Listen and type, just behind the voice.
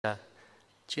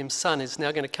Jim's son, is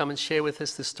now going to come and share with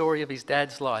us the story of his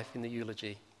dad's life in the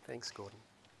eulogy. Thanks, Gordon.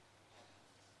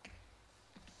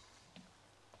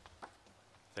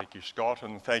 Thank you, Scott,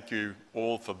 and thank you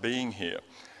all for being here.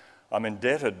 I'm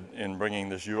indebted in bringing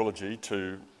this eulogy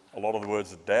to a lot of the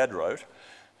words that Dad wrote.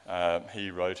 He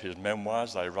wrote his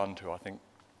memoirs. They run to, I think,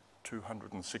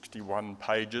 261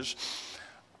 pages,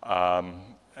 and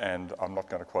I'm not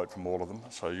going to quote from all of them,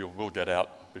 so you will get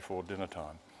out before dinner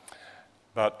time.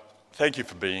 But thank you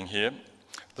for being here.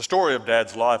 The story of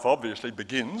Dad's life obviously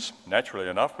begins, naturally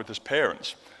enough, with his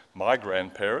parents, my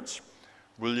grandparents,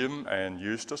 William and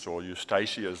Eustace, or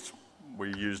Eustace as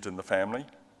we used in the family,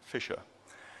 Fisher.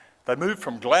 They moved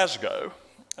from Glasgow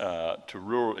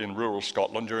in rural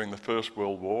Scotland during the First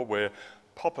World War, where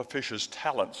Papa Fisher's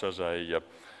talents as a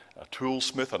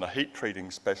toolsmith and a heat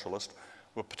treating specialist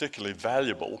were particularly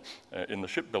valuable in the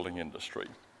shipbuilding industry.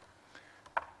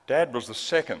 Dad was the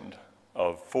second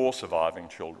of 4 surviving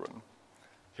children.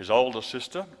 His older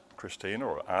sister, Christina,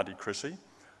 or Auntie Chrissy,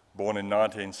 born in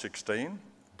 1916.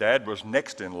 Dad was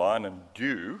next in line and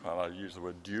due, and I use the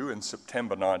word due, in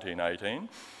September 1918.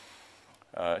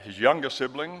 His younger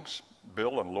siblings,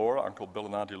 Bill and Laura, Uncle Bill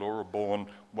and Auntie Laura, were born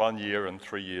 1 year and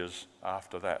 3 years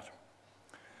after that.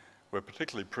 We're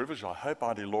particularly privileged. I hope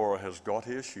Auntie Laura has got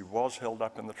here. She was held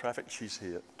up in the traffic. She's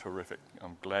here. Terrific.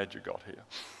 I'm glad you got here.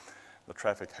 The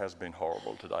traffic has been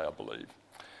horrible today, I believe.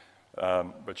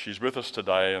 But she's with us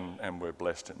today, and we're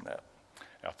blessed in that.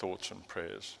 Our thoughts and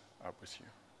prayers are with you.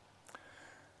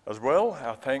 As well,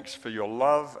 our thanks for your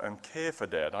love and care for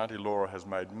Dad. Auntie Laura has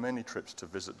made many trips to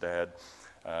visit Dad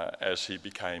as he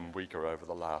became weaker over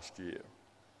the last year.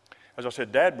 As I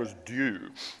said, Dad was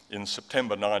due in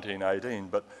September 1918,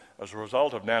 but as a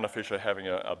result of Nana Fisher having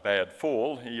a bad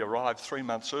fall, he arrived 3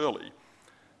 months early.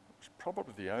 It was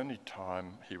probably the only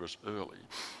time he was early.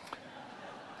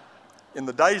 In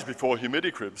the days before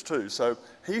humidicribs too, so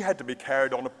he had to be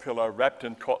carried on a pillow wrapped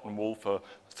in cotton wool for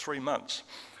 3 months.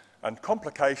 And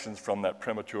complications from that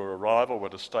premature arrival were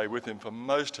to stay with him for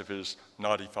most of his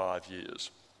 95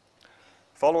 years.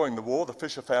 Following the war, the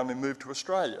Fisher family moved to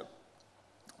Australia.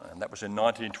 And that was in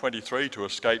 1923 to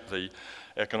escape the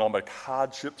economic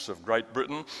hardships of Great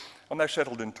Britain, and they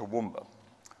settled in Toowoomba.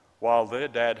 While there,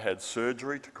 Dad had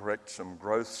surgery to correct some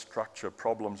growth structure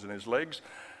problems in his legs,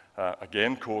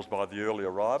 again caused by the early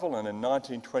arrival, and in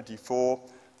 1924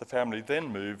 the family then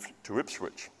moved to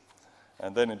Ipswich.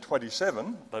 And then in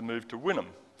 27 they moved to Wynnum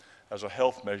as a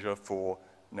health measure for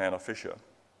Nana Fisher.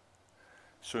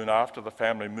 Soon after the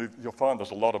family moved, you'll find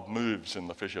there's a lot of moves in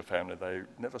the Fisher family. They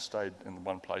never stayed in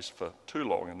one place for too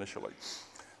long initially.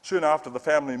 Soon after the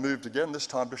family moved again, this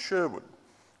time to Sherwood,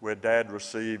 where Dad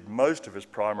received most of his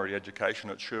primary education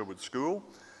at Sherwood School,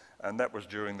 and that was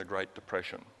during the Great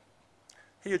Depression.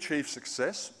 He achieved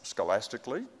success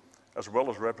scholastically, as well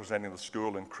as representing the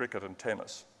school in cricket and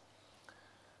tennis.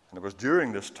 And it was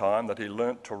during this time that he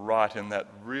learnt to write in that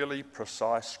really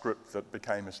precise script that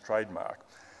became his trademark,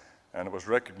 and it was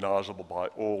recognisable by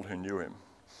all who knew him.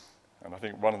 And I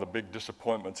think one of the big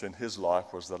disappointments in his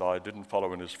life was that I didn't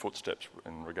follow in his footsteps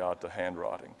in regard to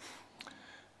handwriting.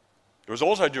 It was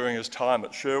also during his time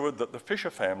at Sherwood that the Fisher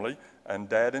family, and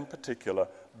Dad in particular,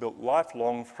 built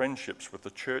lifelong friendships with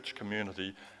the church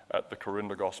community at the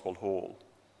Corinda Gospel Hall.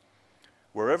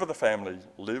 Wherever the family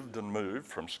lived and moved,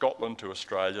 from Scotland to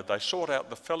Australia, they sought out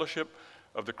the fellowship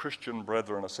of the Christian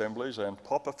Brethren assemblies, and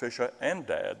Papa Fisher and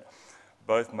Dad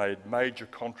both made major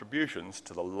contributions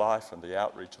to the life and the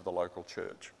outreach of the local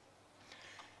church.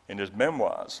 In his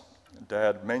memoirs,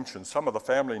 Dad mentioned some of the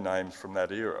family names from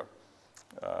that era,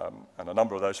 and a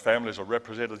number of those families are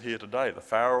represented here today: the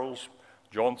Farrells,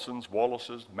 Johnsons,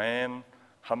 Wallaces, Mann,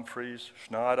 Humphreys,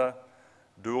 Schneider,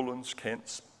 Doolans,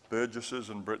 Kents, Burgesses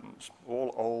and Brittons,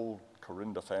 all old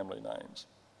Corinda family names.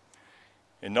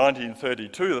 In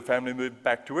 1932, the family moved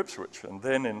back to Ipswich, and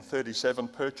then in 1937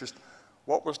 purchased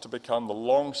what was to become the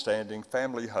long-standing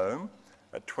family home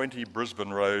at 20 Brisbane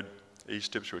Road,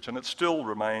 East Ipswich, and it still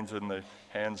remains in the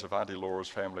hands of Auntie Laura's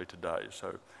family today,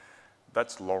 so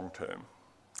that's long-term.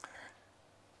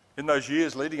 In those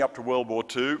years leading up to World War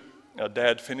II,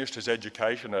 Dad finished his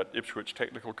education at Ipswich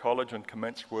Technical College and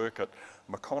commenced work at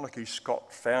McConaughey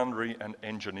Scott Foundry and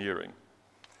Engineering.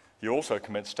 He also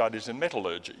commenced studies in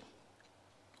metallurgy.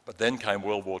 But then came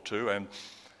World War II, and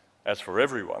as for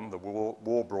everyone, the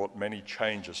war brought many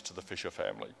changes to the Fisher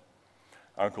family.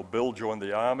 Uncle Bill joined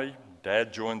the Army,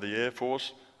 Dad joined the Air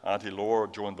Force, Auntie Laura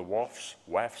joined the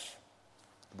WAFs,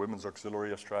 the Women's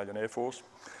Auxiliary Australian Air Force.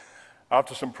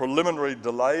 After some preliminary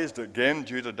delays, again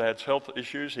due to Dad's health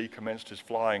issues, he commenced his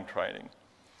flying training.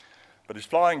 But his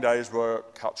flying days were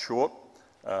cut short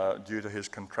due to his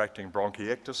contracting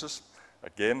bronchiectasis,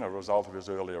 again a result of his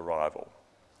early arrival.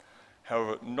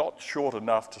 However, not short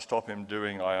enough to stop him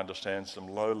doing, I understand, some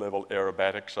low-level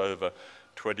aerobatics over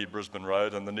 20 Brisbane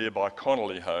Road and the nearby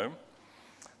Connolly home.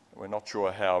 We're not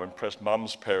sure how impressed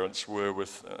Mum's parents were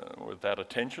with that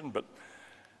attention, but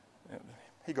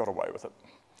he got away with it.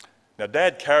 Now,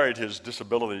 Dad carried his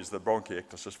disabilities, the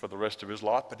bronchiectasis, for the rest of his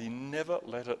life, but he never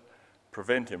let it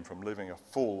prevent him from living a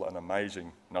full and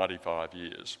amazing 95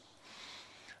 years.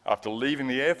 After leaving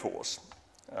the Air Force,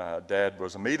 Dad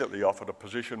was immediately offered a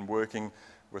position working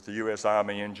with the US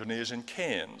Army engineers in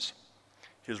Cairns.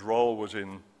 His role was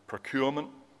in procurement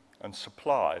and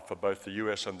supply for both the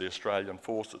US and the Australian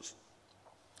forces.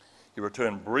 He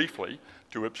returned briefly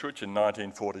to Ipswich in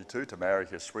 1942 to marry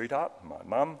his sweetheart, my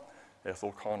mum,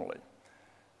 Ethel Connolly.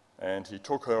 And he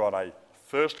took her on a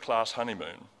first-class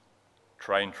honeymoon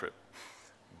train trip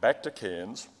back to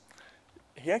Cairns.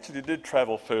 He actually did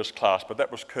travel first class, but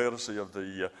that was courtesy of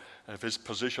his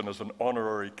position as an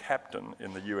honorary captain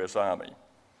in the US Army.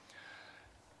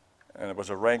 And it was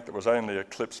a rank that was only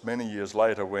eclipsed many years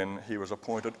later when he was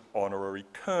appointed honorary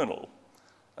colonel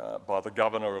by the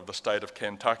governor of the state of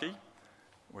Kentucky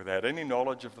without any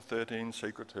knowledge of the 13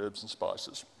 secret herbs and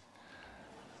spices.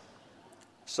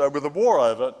 So with the war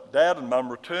over, Dad and Mum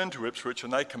returned to Ipswich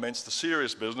and they commenced the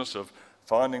serious business of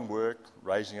finding work,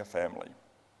 raising a family.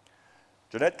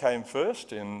 Jeanette came first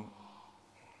soon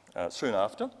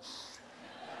after,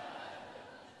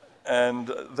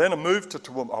 and then a move to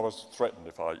Toowoomba. I was threatened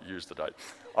if I used the date.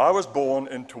 I was born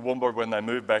in Toowoomba when they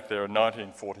moved back there in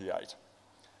 1948.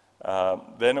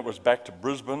 Then it was back to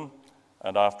Brisbane,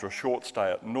 and after a short stay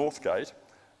at Northgate,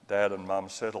 Dad and Mum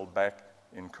settled back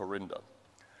in Corinda,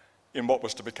 in what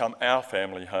was to become our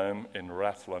family home in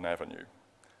Rathlin Avenue,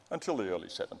 until the early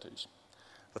 70s.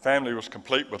 The family was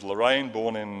complete with Lorraine,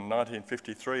 born in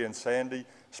 1953, and Sandy,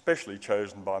 specially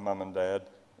chosen by Mum and Dad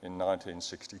in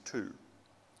 1962.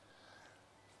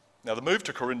 Now, the move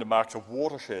to Corinda marks a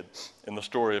watershed in the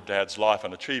story of Dad's life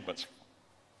and achievements.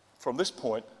 From this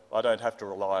point, I don't have to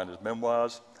rely on his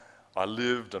memoirs. I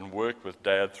lived and worked with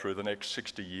Dad through the next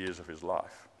 60 years of his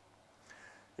life.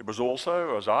 It was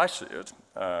also, as I see it,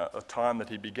 a time that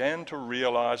he began to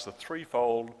realise the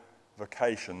threefold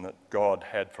vocation that God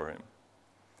had for him.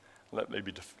 Let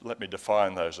me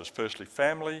define those as firstly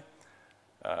family,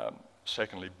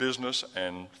 secondly business,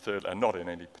 and third, and not in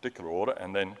any particular order,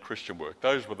 and then Christian work.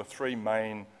 Those were the three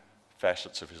main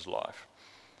facets of his life.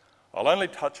 I'll only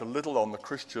touch a little on the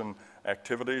Christian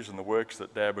activities and the works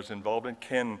that Dad was involved in.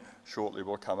 Ken shortly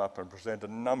will come up and present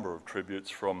a number of tributes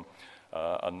from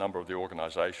a number of the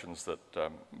organisations that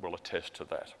will attest to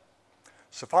that.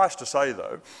 Suffice to say,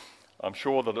 though, I'm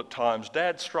sure that at times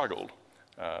Dad struggled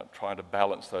trying to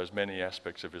balance those many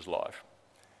aspects of his life.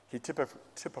 He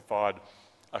typified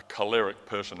a choleric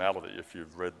personality, if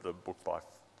you've read the book by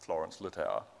Florence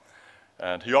Littauer.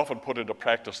 And he often put into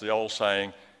practice the old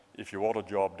saying, if you want a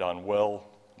job done well,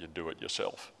 you do it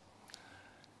yourself.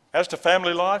 As to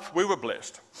family life, we were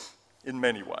blessed in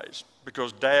many ways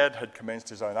because Dad had commenced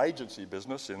his own agency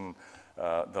business in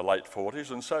the late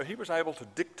 40s, and so he was able to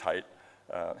dictate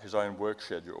his own work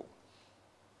schedule.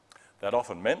 That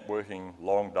often meant working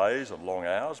long days and long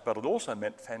hours, but it also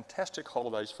meant fantastic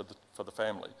holidays for the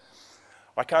family.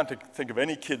 I can't think of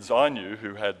any kids I knew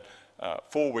who had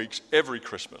 4 weeks every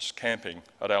Christmas camping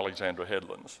at Alexandra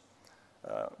Headlands.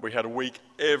 We had a week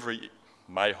every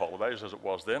May holidays, as it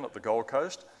was then, at the Gold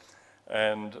Coast,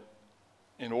 and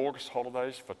in August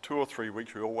holidays, for 2 or 3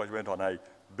 weeks, we always went on a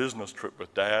business trip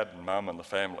with Dad and Mum and the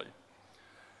family.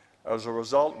 As a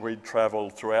result, we'd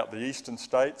travelled throughout the eastern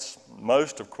states,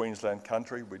 most of Queensland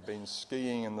country. We'd been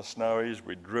skiing in the snowies,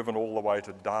 we'd driven all the way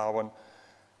to Darwin,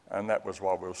 and that was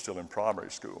while we were still in primary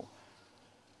school.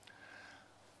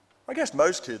 I guess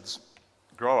most kids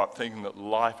grow up thinking that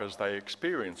life as they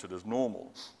experience it is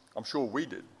normal. I'm sure we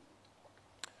did.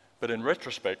 But in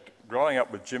retrospect, growing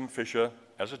up with Jim Fisher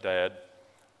as a dad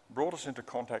brought us into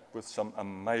contact with some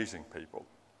amazing people.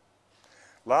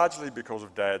 Largely because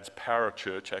of Dad's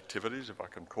parachurch activities, if I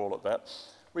can call it that,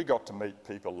 we got to meet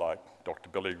people like Dr.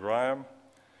 Billy Graham.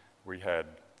 We had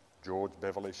George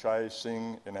Beverly Shea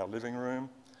sing in our living room.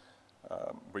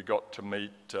 We got to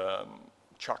meet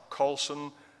Chuck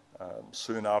Colson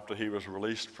soon after he was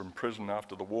released from prison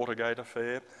after the Watergate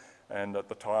affair, and at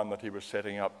the time that he was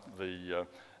setting up the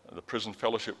prison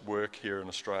fellowship work here in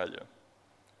Australia.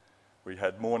 We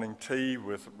had morning tea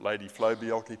with Lady Flo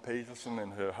Bjelke-Petersen in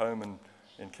her home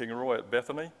in Kingaroy at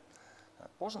Bethany.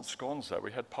 It wasn't scones though,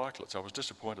 we had pikelets. I was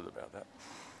disappointed about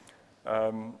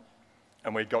that.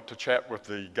 And we got to chat with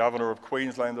the Governor of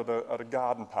Queensland at a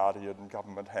garden party at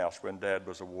Government House when Dad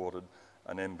was awarded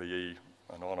an MBE,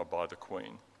 an honour by the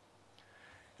Queen.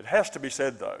 It has to be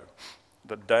said, though,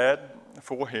 that Dad,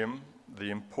 for him, the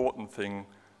important thing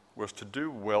was to do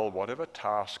well whatever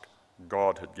task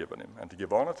God had given him, and to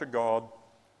give honour to God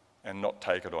and not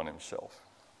take it on himself.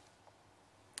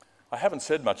 I haven't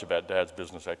said much about Dad's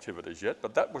business activities yet,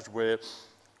 but that was where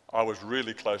I was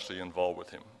really closely involved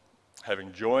with him.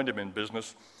 Having joined him in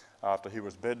business after he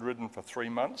was bedridden for 3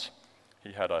 months,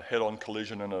 he had a head-on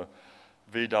collision in a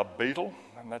VW Beetle,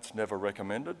 and that's never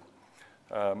recommended.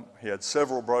 He had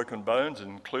several broken bones,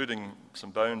 including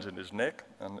some bones in his neck,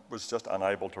 and was just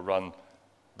unable to run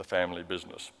the family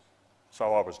business.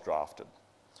 So I was drafted.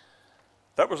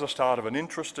 That was the start of an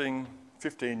interesting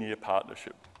 15-year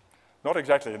partnership. Not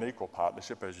exactly an equal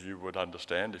partnership, as you would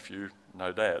understand if you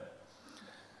know Dad.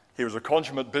 He was a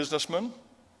consummate businessman,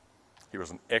 he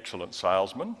was an excellent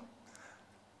salesman,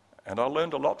 and I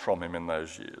learned a lot from him in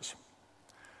those years.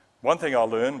 One thing I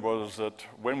learned was that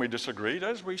when we disagreed,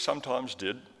 as we sometimes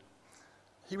did,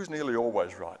 he was nearly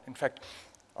always right. In fact,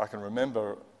 I can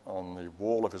remember on the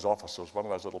wall of his office there was one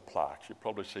of those little plaques. You've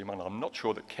probably seen one. I'm not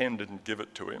sure that Ken didn't give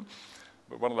it to him,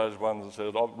 but one of those ones that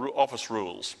said, office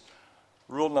rules.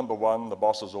 Rule number 1, the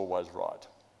boss is always right.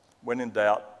 When in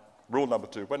doubt, rule number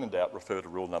 2, when in doubt, refer to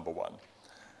rule number 1.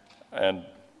 And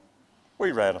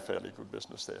we ran a fairly good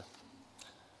business there.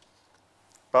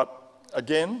 But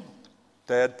again,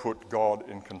 Dad put God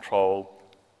in control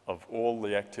of all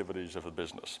the activities of the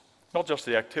business. Not just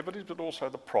the activities, but also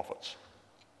the profits.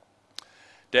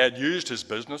 Dad used his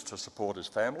business to support his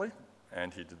family,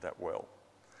 and he did that well.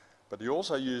 But he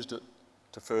also used it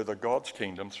to further God's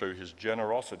kingdom through his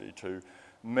generosity to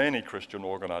many Christian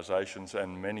organisations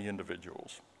and many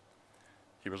individuals.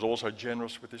 He was also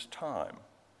generous with his time.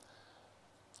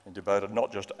 He devoted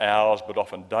not just hours, but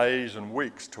often days and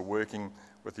weeks to working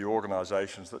with the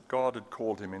organisations that God had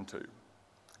called him into.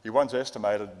 He once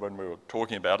estimated, when we were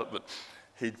talking about it, that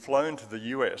he'd flown to the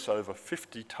US over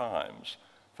 50 times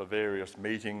for various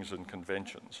meetings and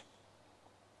conventions.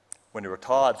 When he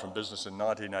retired from business in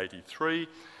 1983,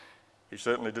 he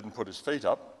certainly didn't put his feet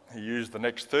up. He used the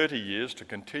next 30 years to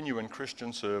continue in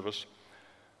Christian service,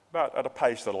 but at a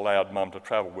pace that allowed Mum to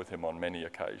travel with him on many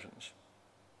occasions.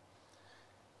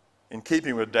 In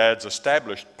keeping with Dad's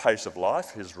established pace of life,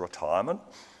 his retirement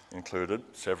included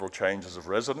several changes of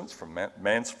residence from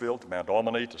Mansfield to Mount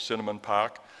Omni to Cinnamon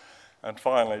Park, and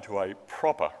finally to a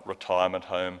proper retirement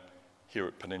home here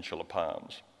at Peninsula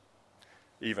Palms.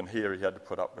 Even here he had to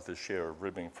put up with his share of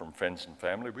ribbing from friends and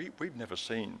family. We've never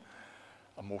seen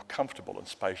a more comfortable and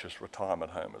spacious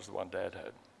retirement home as the one Dad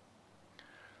had.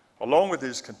 Along with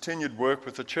his continued work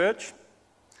with the church,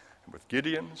 and with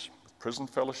Gideon's, with Prison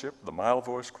Fellowship, the Male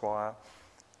Voice Choir,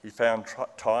 he found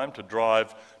time to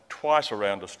drive twice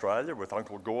around Australia with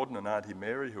Uncle Gordon and Auntie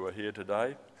Mary, who are here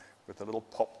today, with the little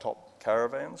pop-top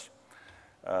caravans.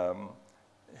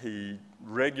 He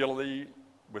regularly,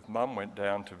 with Mum, went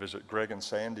down to visit Greg and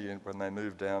Sandy when they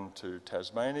moved down to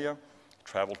Tasmania,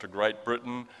 travelled to Great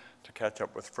Britain to catch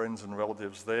up with friends and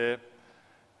relatives there.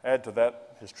 Add to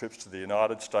that his trips to the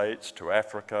United States, to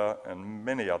Africa, and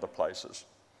many other places.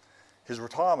 His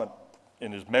retirement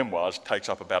in his memoirs takes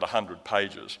up about 100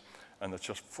 pages, and it's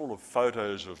just full of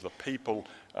photos of the people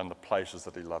and the places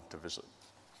that he loved to visit.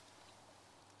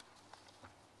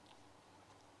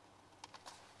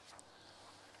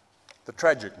 The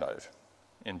tragic note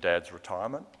in Dad's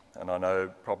retirement, and I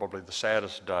know probably the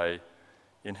saddest day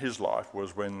in his life,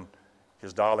 was when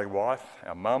his darling wife,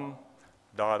 our mum,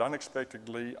 died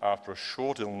unexpectedly after a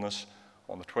short illness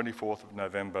on the 24th of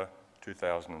November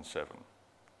 2007,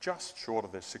 just short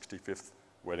of their 65th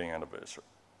wedding anniversary.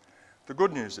 The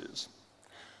good news is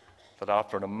that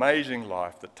after an amazing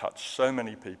life that touched so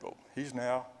many people, he's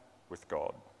now with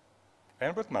God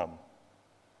and with Mum.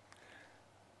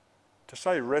 To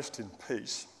say rest in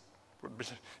peace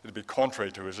it'd be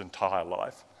contrary to his entire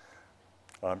life.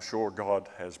 I'm sure God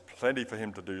has plenty for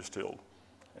him to do still,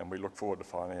 and we look forward to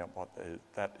finding out what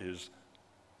that is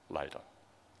later.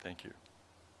 Thank you.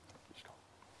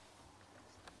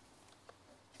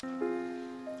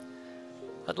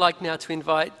 I'd like now to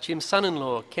invite Jim's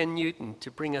son-in-law, Ken Newton,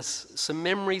 to bring us some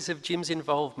memories of Jim's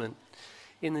involvement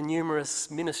in the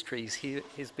numerous ministries he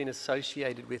has been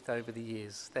associated with over the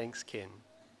years. Thanks, Ken.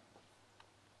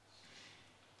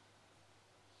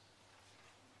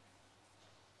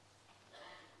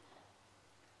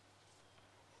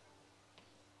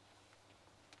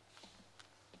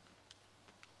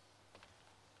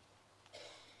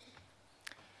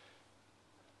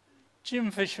 Jim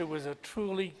Fisher was a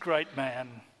truly great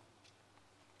man.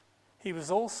 He was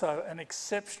also an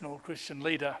exceptional Christian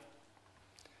leader.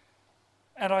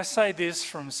 And I say this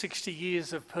from 60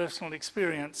 years of personal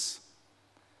experience,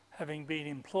 having been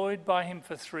employed by him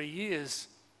for 3 years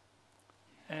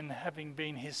and having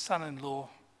been his son-in-law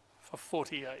for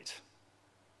 48.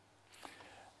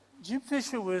 Jim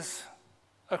Fisher was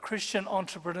a Christian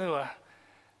entrepreneur,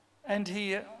 and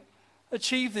he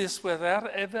achieved this without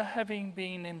ever having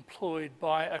been employed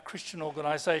by a Christian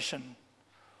organisation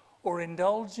or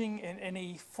indulging in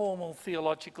any formal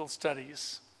theological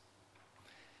studies.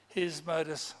 His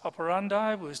modus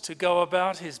operandi was to go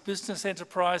about his business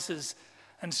enterprises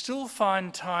and still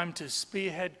find time to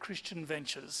spearhead Christian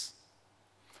ventures.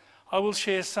 I will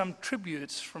share some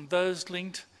tributes from those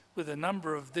linked with a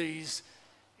number of these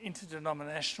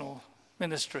interdenominational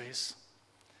ministries.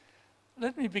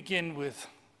 Let me begin with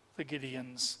the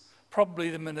Gideons,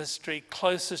 probably the ministry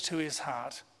closest to his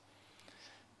heart.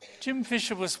 Jim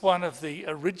Fisher was one of the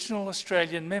original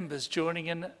Australian members joining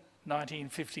in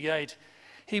 1958.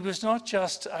 He was not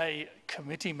just a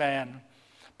committee man,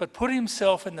 but put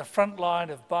himself in the front line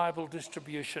of Bible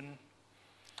distribution.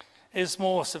 Es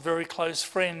Morse, a very close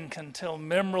friend, can tell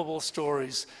memorable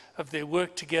stories of their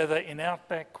work together in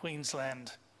outback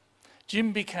Queensland.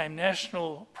 Jim became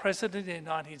national president in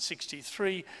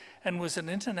 1963 and was an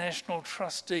international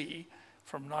trustee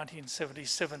from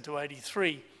 1977 to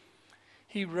 83.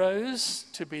 He rose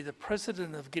to be the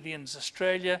president of Gideons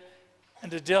Australia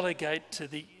and a delegate to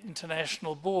the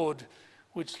International Board,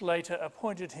 which later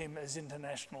appointed him as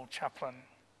international chaplain.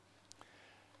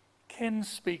 Ken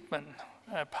Speakman,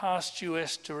 a past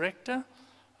US director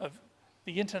of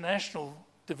the International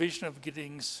Division of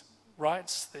Gideons,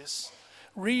 writes this: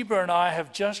 Reba and I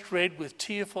have just read with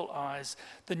tearful eyes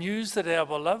the news that our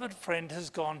beloved friend has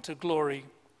gone to glory.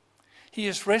 He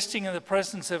is resting in the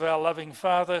presence of our loving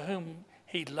Father, whom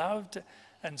he loved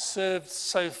and served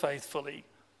so faithfully.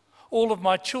 All of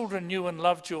my children knew and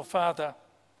loved your father.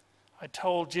 I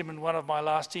told Jim in one of my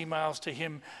last emails to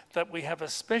him that we have a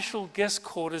special guest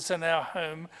quarters in our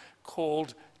home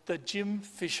called the Jim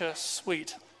Fisher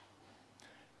Suite.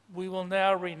 We will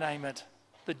now rename it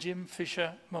the Jim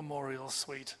Fisher Memorial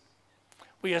Suite.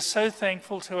 We are so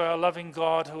thankful to our loving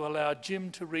God who allowed Jim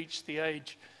to reach the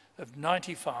age of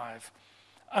 95.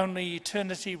 Only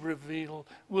eternity will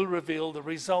reveal the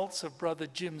results of Brother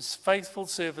Jim's faithful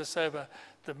service over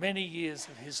the many years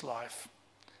of his life.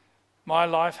 My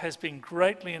life has been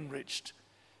greatly enriched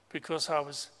because I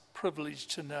was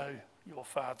privileged to know your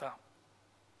father.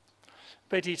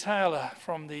 Betty Taylor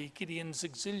from the Gideons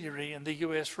Auxiliary in the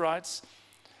US writes,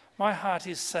 my heart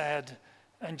is sad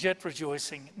and yet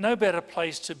rejoicing. No better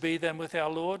place to be than with our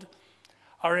Lord.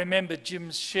 I remember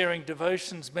Jim's sharing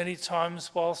devotions many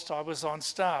times whilst I was on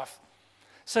staff.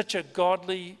 Such a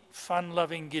godly,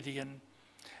 fun-loving Gideon.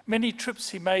 Many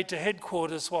trips he made to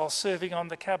headquarters while serving on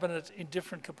the cabinet in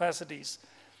different capacities.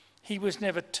 He was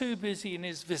never too busy in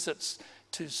his visits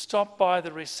to stop by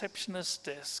the receptionist's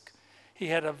desk. He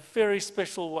had a very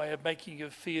special way of making you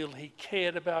feel he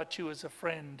cared about you as a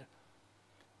friend,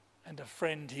 and a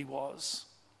friend he was.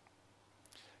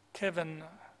 Kevin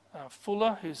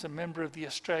Fuller, who's a member of the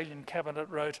Australian Cabinet,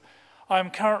 wrote, I am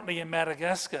currently in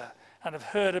Madagascar and have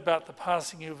heard about the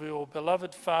passing of your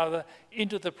beloved father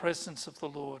into the presence of the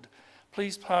Lord.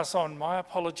 Please pass on my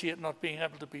apology at not being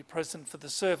able to be present for the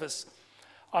service.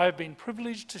 I have been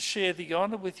privileged to share the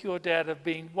honour with your dad of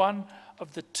being one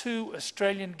of the 2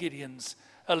 Australian Gideons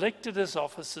elected as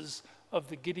officers of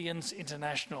the Gideons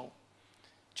International.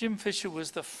 Jim Fisher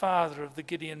was the father of the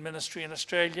Gideon ministry in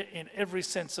Australia in every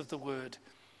sense of the word.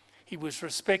 He was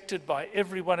respected by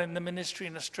everyone in the ministry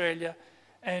in Australia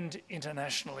and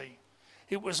internationally.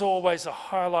 It was always a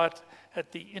highlight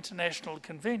at the international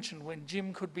convention when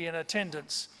Jim could be in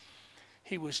attendance.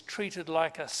 He was treated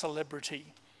like a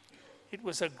celebrity. It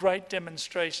was a great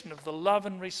demonstration of the love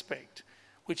and respect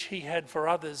which he had for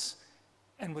others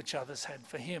and which others had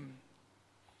for him.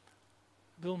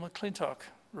 Bill McClintock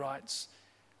writes,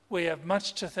 we have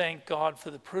much to thank God for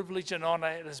the privilege and honour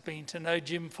it has been to know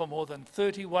Jim for more than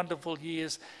 30 wonderful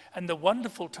years and the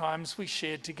wonderful times we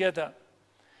shared together.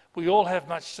 We all have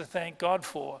much to thank God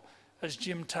for, as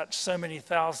Jim touched so many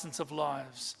thousands of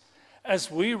lives.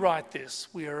 As we write this,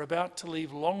 we are about to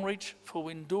leave Longreach for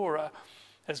Windora,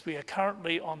 as we are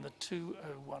currently on the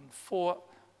 2014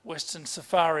 Western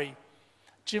Safari.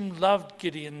 Jim loved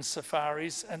Gideon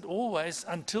safaris and always,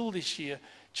 until this year,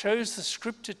 chose the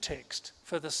scripture text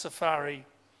for the safari.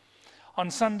 On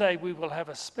Sunday, we will have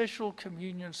a special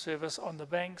communion service on the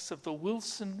banks of the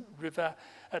Wilson River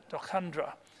at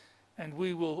Nokhandra, and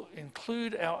we will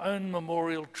include our own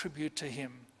memorial tribute to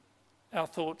him. Our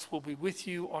thoughts will be with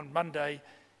you on Monday,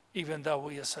 even though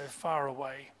we are so far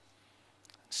away.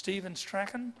 Stephen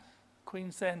Strachan,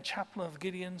 Queensland Chaplain of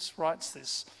Gideons, writes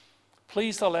this,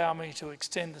 please allow me to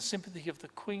extend the sympathy of the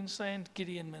Queensland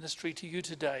Gideon Ministry to you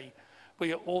today.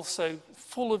 We are also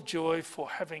full of joy for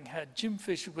having had Jim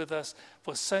Fisher with us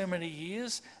for so many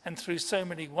years and through so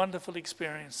many wonderful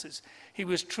experiences. He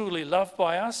was truly loved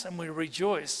by us, and we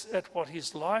rejoice at what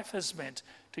his life has meant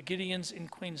to Gideons in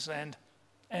Queensland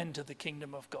and to the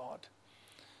Kingdom of God.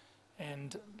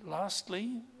 And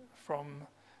lastly, from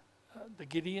the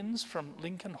Gideons, from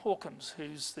Lincoln Hawkins,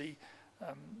 who's the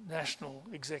National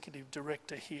Executive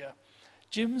Director here.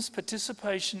 Jim's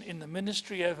participation in the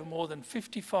ministry over more than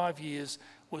 55 years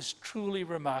was truly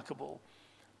remarkable.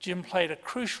 Jim played a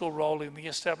crucial role in the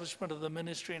establishment of the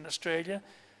ministry in Australia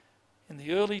in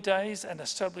the early days and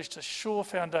established a sure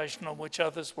foundation on which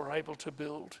others were able to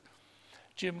build.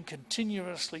 Jim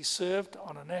continuously served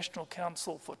on a national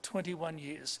council for 21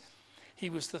 years. He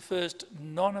was the first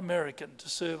non-American to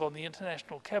serve on the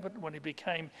International Cabinet when he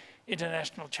became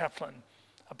International Chaplain,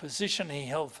 a position he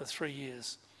held for 3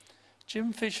 years.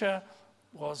 Jim Fisher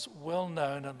was well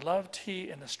known and loved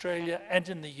here in Australia and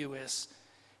in the US.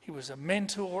 He was a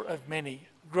mentor of many,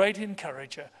 great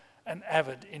encourager, and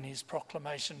avid in his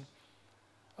proclamation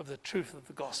of the truth of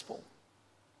the gospel.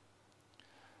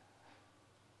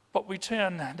 But we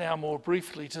turn now more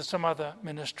briefly to some other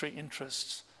ministry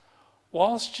interests.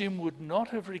 Whilst Jim would not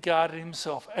have regarded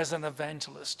himself as an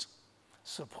evangelist,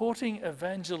 supporting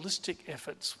evangelistic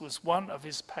efforts was one of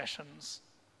his passions.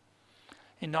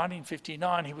 In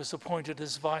 1959, he was appointed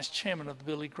as vice chairman of the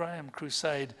Billy Graham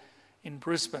Crusade in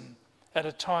Brisbane, at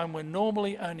a time when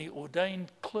normally only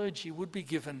ordained clergy would be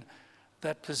given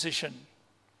that position.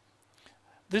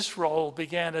 This role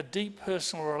began a deep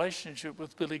personal relationship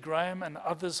with Billy Graham and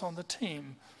others on the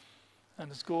team.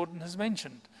 And as Gordon has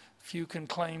mentioned, few can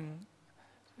claim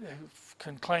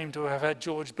to have had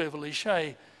George Beverly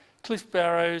Shea, Cliff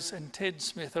Barrows and Ted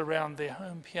Smith around their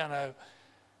home piano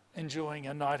enjoying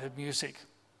a night of music.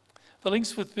 The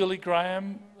links with Billy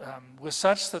Graham were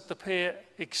such that the pair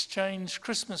exchanged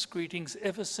Christmas greetings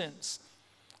ever since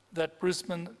that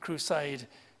Brisbane Crusade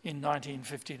in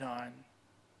 1959.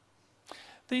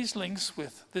 These links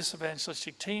with this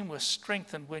evangelistic team were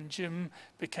strengthened when Jim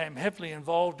became heavily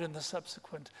involved in the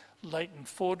subsequent Leighton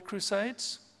Ford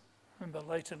Crusades. Remember,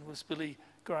 Leighton was Billy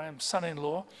Graham's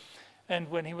son-in-law, and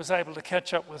when he was able to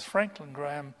catch up with Franklin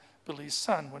Graham, Billy's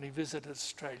son, when he visited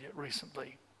Australia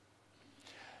recently.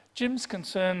 Jim's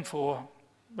concern for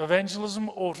evangelism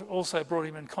also brought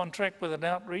him in contact with an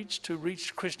outreach to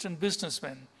reach Christian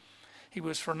businessmen. He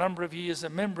was for a number of years a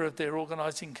member of their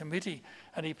organising committee,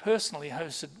 and he personally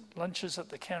hosted lunches at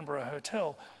the Canberra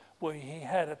Hotel, where he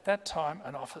had at that time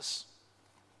an office.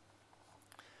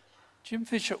 Jim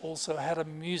Fisher also had a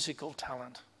musical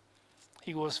talent.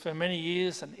 He was for many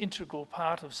years an integral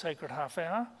part of Sacred Half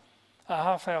Hour, a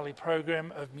half-hourly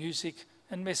program of music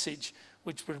and message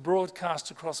which was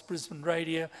broadcast across Brisbane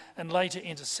radio and later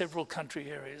into several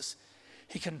country areas.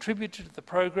 He contributed to the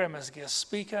program as guest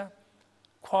speaker,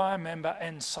 choir member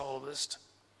and soloist.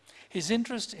 His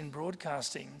interest in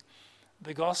broadcasting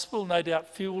the gospel no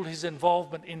doubt fueled his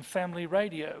involvement in family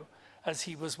radio, as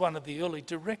he was one of the early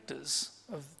directors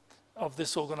of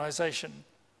this organisation.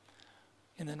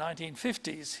 In the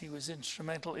 1950s, he was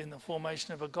instrumental in the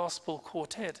formation of a gospel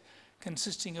quartet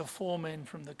consisting of 4 men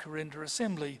from the Corinda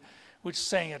Assembly, which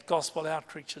sang at gospel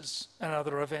outreaches and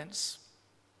other events.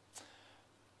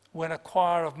 When a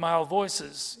choir of male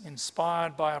voices,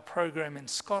 inspired by a program in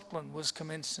Scotland, was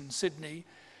commenced in Sydney,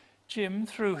 Jim,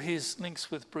 through his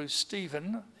links with Bruce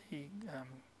Stephen, the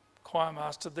choir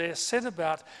master there, set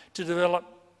about to develop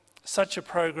such a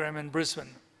program in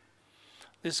Brisbane.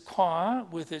 This choir,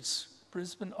 with its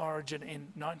Brisbane origin in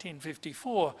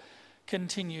 1954,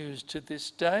 continues to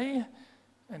this day,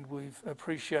 and we've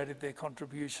appreciated their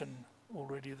contribution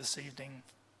already this evening.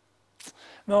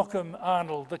 Malcolm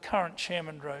Arnold, the current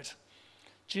chairman, wrote,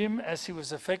 Jim, as he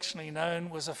was affectionately known,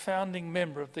 was a founding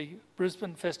member of the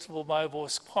Brisbane Festival Male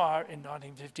Voice Choir in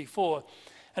 1954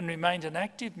 and remained an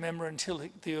active member until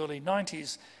the early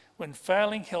 90s, when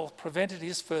failing health prevented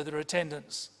his further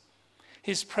attendance.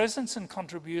 His presence and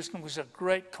contribution was a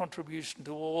great contribution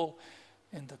to all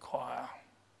in the choir.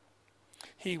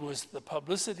 He was the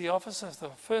publicity officer of the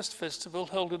first festival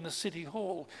held in the City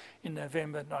Hall in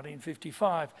November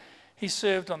 1955. He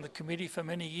served on the committee for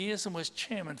many years and was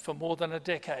chairman for more than a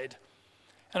decade,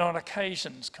 and on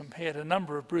occasions compared a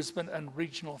number of Brisbane and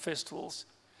regional festivals.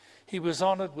 He was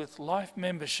honoured with life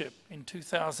membership in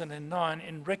 2009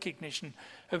 in recognition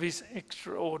of his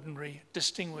extraordinary,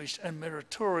 distinguished and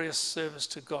meritorious service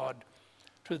to God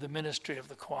through the ministry of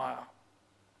the choir.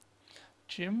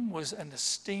 Jim was an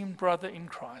esteemed brother in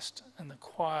Christ, and the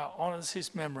choir honours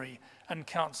his memory and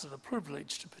counts it a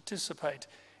privilege to participate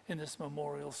in this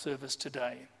memorial service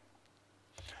today.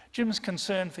 Jim's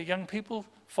concern for young people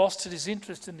fostered his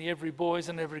interest in the Every Boys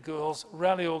and Every Girls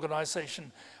rally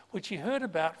organisation, which he heard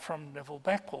about from Neville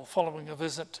Backwell following a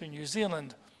visit to New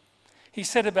Zealand. He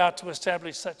set about to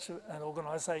establish such an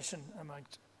organisation among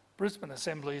Brisbane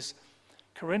assemblies,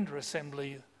 Corinda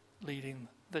Assembly leading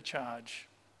the charge.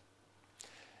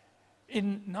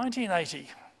 In 1980,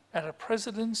 at a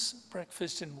president's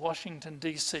breakfast in Washington,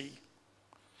 DC,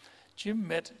 Jim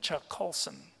met Chuck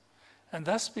Colson, and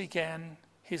thus began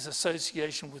his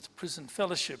association with Prison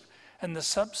Fellowship and the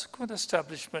subsequent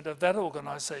establishment of that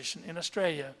organisation in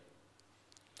Australia.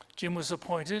 Jim was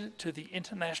appointed to the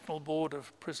International Board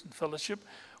of Prison Fellowship,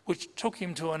 which took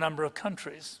him to a number of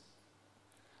countries.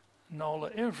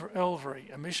 Nola Elvery,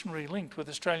 a missionary linked with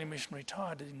Australian Missionary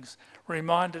Tidings,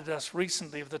 reminded us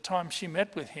recently of the time she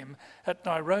met with him at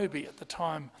Nairobi at the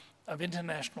time of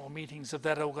international meetings of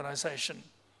that organisation.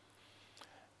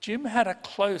 Jim had a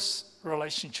close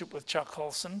relationship with Chuck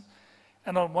Colson,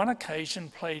 and on one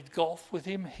occasion played golf with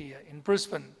him here in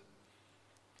Brisbane.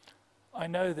 I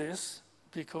know this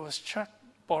because Chuck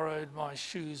borrowed my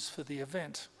shoes for the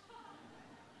event.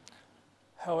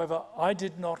 However, I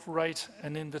did not rate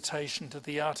an invitation to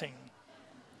the outing,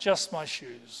 just my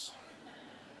shoes.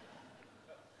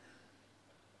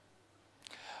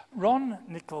 Ron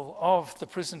Nicol of the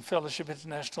Prison Fellowship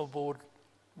International Board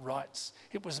writes,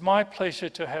 "It was my pleasure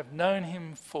to have known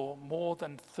him for more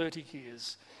than 30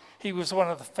 years. He was one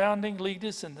of the founding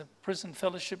leaders in the Prison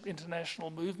Fellowship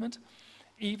International movement,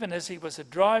 even as he was a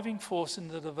driving force in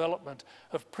the development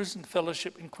of prison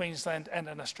fellowship in Queensland and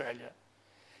in Australia.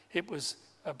 It was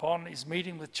upon his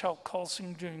meeting with Chuck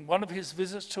Colson during one of his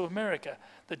visits to America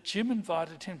that Jim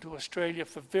invited him to Australia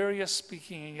for various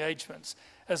speaking engagements,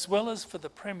 as well as for the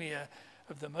premiere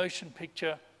of the motion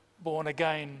picture Born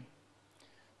Again.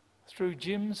 Through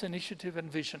Jim's initiative and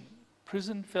vision,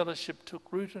 Prison Fellowship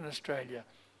took root in Australia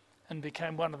and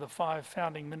became one of the 5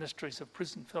 founding ministries of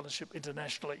Prison Fellowship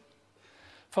internationally.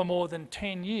 For more than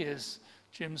 10 years,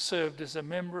 Jim served as a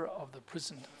member of the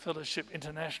Prison Fellowship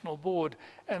International Board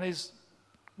and is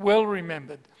well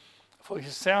remembered for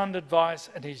his sound advice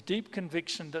and his deep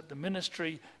conviction that the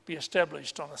ministry be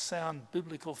established on a sound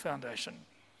biblical foundation.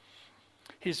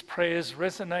 His prayers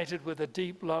resonated with a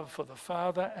deep love for the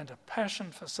Father and a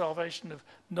passion for salvation of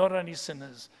not only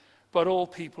sinners, but all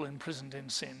people imprisoned in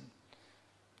sin.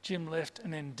 Jim left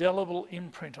an indelible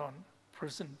imprint on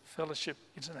Prison Fellowship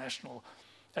International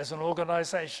as an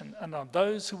organisation and on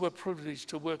those who were privileged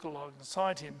to work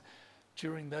alongside him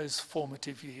during those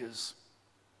formative years.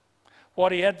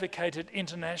 What he advocated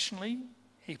internationally,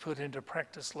 he put into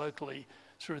practice locally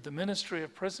through the Ministry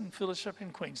of Prison Fellowship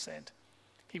in Queensland.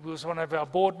 He was one of our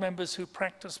board members who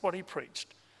practiced what he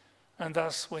preached, and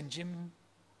thus when Jim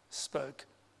spoke,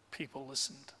 people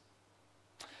listened.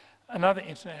 Another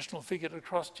international figure to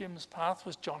cross Jim's path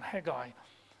was John Haggai.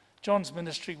 John's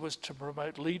ministry was to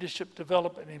promote leadership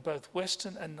development in both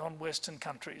Western and non-Western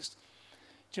countries.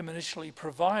 Jim initially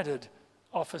provided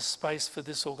office space for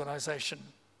this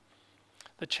organisation.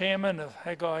 The chairman of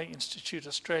Haggai Institute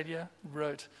Australia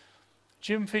wrote,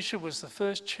 "Jim Fisher was the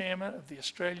first chairman of the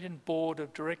Australian Board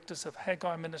of Directors of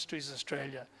Haggai Ministries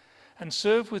Australia and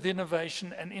served with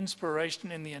innovation and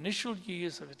inspiration in the initial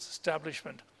years of its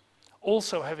establishment,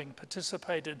 also having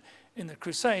participated in the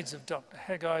crusades of Dr.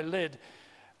 Haggai led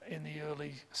in the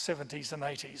early 70s and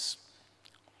 80s.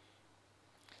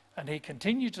 And he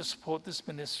continued to support this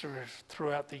ministry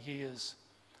throughout the years.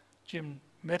 Jim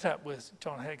met up with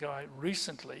John Haggai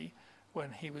recently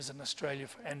when he was in Australia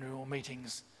for annual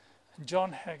meetings. And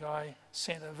John Haggai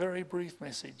sent a very brief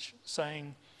message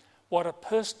saying, "What a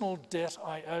personal debt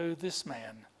I owe this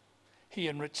man. He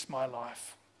enriched my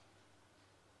life."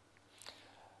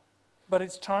 But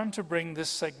it's time to bring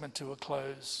this segment to a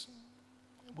close.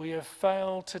 We have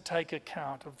failed to take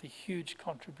account of the huge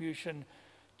contribution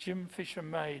Jim Fisher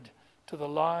made to the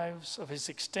lives of his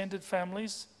extended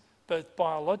families, both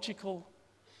biological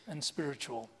and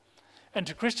spiritual, and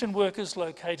to Christian workers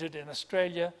located in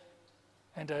Australia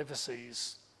and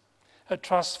overseas. A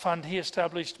trust fund he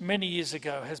established many years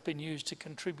ago has been used to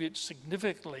contribute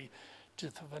significantly to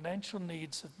the financial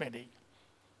needs of many.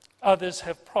 Others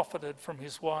have profited from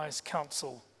his wise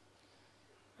counsel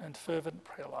and fervent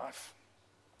prayer life.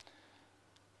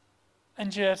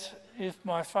 And yet, if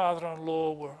my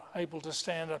father-in-law were able to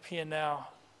stand up here now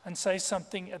and say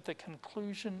something at the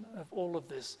conclusion of all of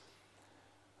this,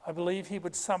 I believe he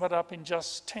would sum it up in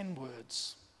just 10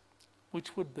 words,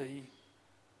 which would be,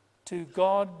 "To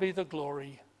God be the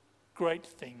glory, great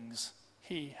things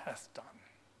he hath done."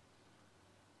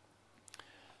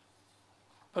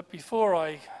 But before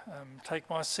I take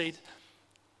my seat,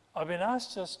 I've been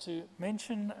asked just to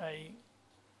mention a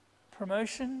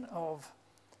promotion of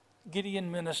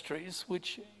Gideon Ministries,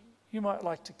 which you might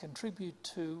like to contribute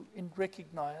to in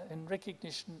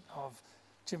recognition of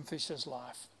Jim Fisher's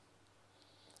life.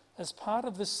 As part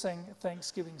of this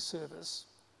Thanksgiving service,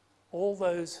 all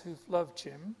those who've loved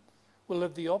Jim will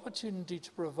have the opportunity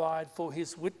to provide for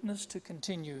his witness to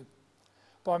continue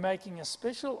by making a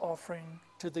special offering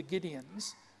to the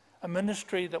Gideons, a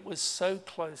ministry that was so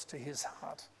close to his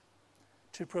heart,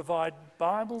 to provide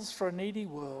Bibles for a needy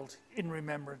world in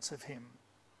remembrance of him.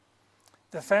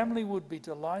 The family would be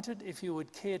delighted if you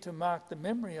would care to mark the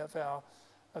memory of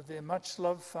their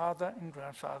much-loved father and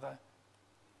grandfather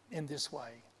in this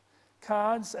way.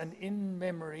 Cards and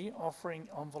in-memory offering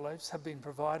envelopes have been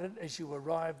provided as you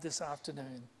arrive this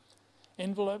afternoon.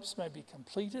 Envelopes may be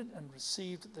completed and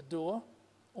received at the door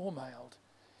or mailed.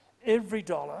 Every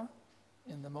dollar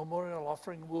in the memorial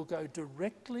offering will go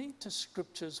directly to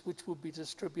scriptures which will be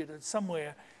distributed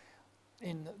somewhere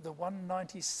in the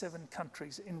 197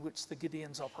 countries in which the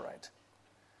Gideons operate.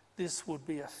 This would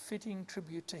be a fitting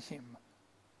tribute to him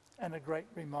and a great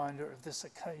reminder of this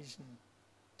occasion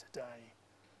today.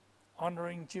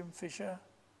 Honouring Jim Fisher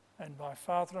and my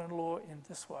father-in-law in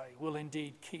this way will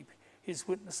indeed keep his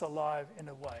witness alive in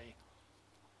a way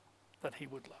that he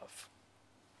would love.